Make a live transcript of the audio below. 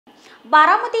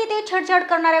बारामती येथे छेडछाड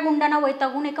करणाऱ्या गुंडांना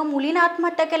वैतागून एका मुलीने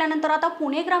आत्महत्या केल्यानंतर आता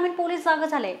पुणे ग्रामीण पोलीस जागे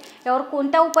झाले। यावर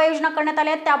कोणत्या उपाययोजना करण्यात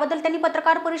आल्या आहेत त्याबद्दल त्यांनी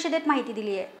पत्रकार परिषदेत माहिती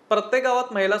दिली आहे। प्रत्येक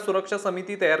गावात महिला सुरक्षा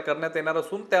समिती तयार करण्यात येणार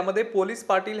असून त्यामध्ये पोलीस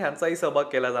पाटील यांचाही सहभाग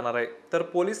केला जाणार आहे। तर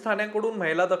पोलीस ठाण्यांकडून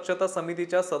महिला दक्षता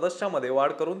समितीच्या सदस्यामध्ये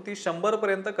वाढ करून ती 100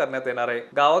 पर्यंत करण्यात येणार आहे।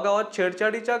 गावागावात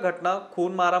छेडछाडीच्या घटना,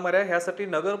 खून, मारामाऱ्या यासाठी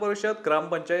नगर परिषद,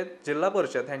 ग्रामपंचायत, जिल्हा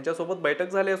परिषद यांच्यासोबत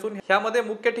बैठक झाली असून यामध्ये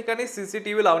मुख्य ठिकाणी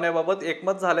सीसीटीव्ही लावण्याबाबत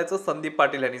एकमत झाल्याचं संदीप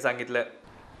पाटील यांनी सांगितलं।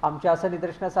 आमच्या असं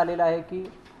निदर्शनास आलेलं आहे की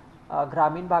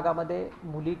ग्रामीण भागामध्ये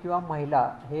मुली किंवा महिला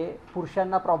हे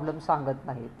पुरुषांना प्रॉब्लेम सांगत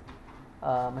नाहीत,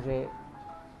 म्हणजे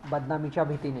बदनामीच्या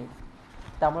भीतीने।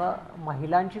 त्यामुळं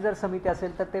महिलांची जर समिती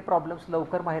असेल तर ते प्रॉब्लेम्स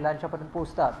लवकर महिलांच्यापर्यंत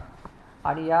पोहोचतात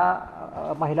आणि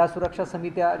या महिला सुरक्षा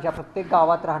समित्या ज्या प्रत्येक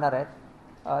गावात राहणार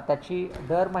आहेत त्याची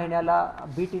दर महिन्याला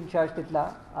बीट इन्चार्ज तिथला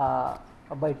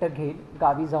बैठक घेईल,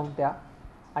 गावी जाऊन त्या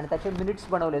आणि त्याचे मिनिट्स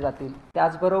बनवले जातील।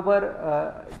 त्याचबरोबर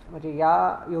म्हणजे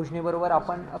या योजनेबरोबर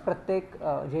आपण प्रत्येक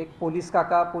जे एक पोलीस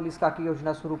काका पोलीस काकी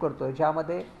योजना सुरू करतो आहे,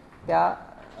 ज्यामध्ये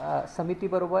त्या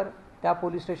समितीबरोबर त्या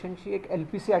पोलीस स्टेशनची एक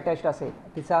LPC अटॅच्ड असेल,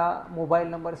 तिचा मोबाईल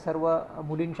नंबर सर्व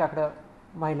मुलींच्याकडं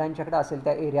महिलांच्याकडं असेल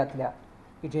त्या एरियातल्या,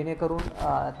 की जेणेकरून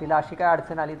तिला अशी काय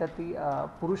अडचण आली तर ती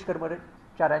पुरुष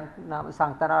कर्मचाऱ्यांना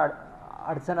सांगताना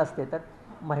अडचण असते तर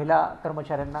महिला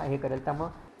कर्मचाऱ्यांना हे करेल। त्यामुळं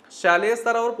शालेय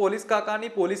स्तरावर पोलीस काका आणि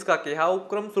पोलीस काके हा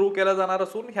उपक्रम सुरू केला जाणार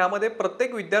असून ह्यामध्ये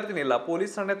प्रत्येक विद्यार्थिनीला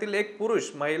पोलीस ठाण्यातील एक पुरुष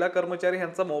महिला कर्मचारी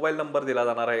यांचा मोबाईल नंबर दिला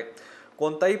जाणार आहे।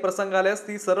 कोणताही प्रसंग आल्यास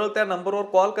ती सरळ त्या नंबरवर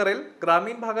कॉल करेल।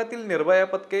 ग्रामीण भागातील निर्भया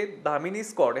पथके, धामिनी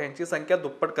स्क्वॉड यांची संख्या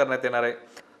दुप्पट करण्यात येणार आहे।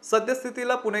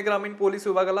 सद्यस्थितीला पुणे ग्रामीण पोलीस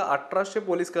विभागाला 1800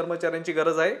 पोलीस कर्मचाऱ्यांची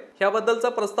गरज आहे। याबद्दलचा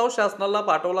प्रस्ताव शासनाला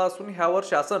पाठवला असून ह्यावर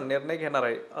शासन निर्णय घेणार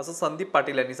आहे, असं संदीप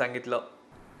पाटील यांनी सांगितलं।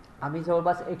 आम्ही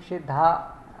जवळपास 110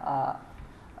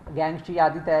 गँग्सची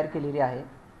यादी तयार केलेली आहे,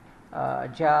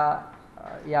 ज्या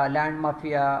या लँड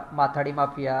माफिया, माथाडी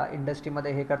माफिया,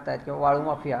 इंडस्ट्रीमध्ये हे करतायत किंवा वाळू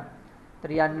माफिया। तर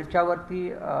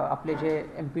यांच्यावरती आपले जे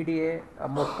MPDA,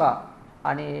 मोक्का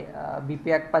आणि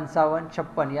BP Act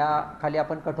 55-56 या खाली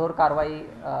आपण कठोर कारवाई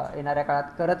येणाऱ्या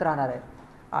काळात करत राहणार आहे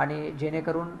आणि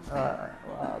जेणेकरून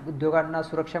उद्योगांना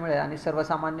सुरक्षा मिळेल आणि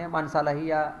सर्वसामान्य माणसालाही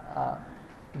या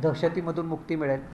दहशतीमधून मुक्ती मिळेल।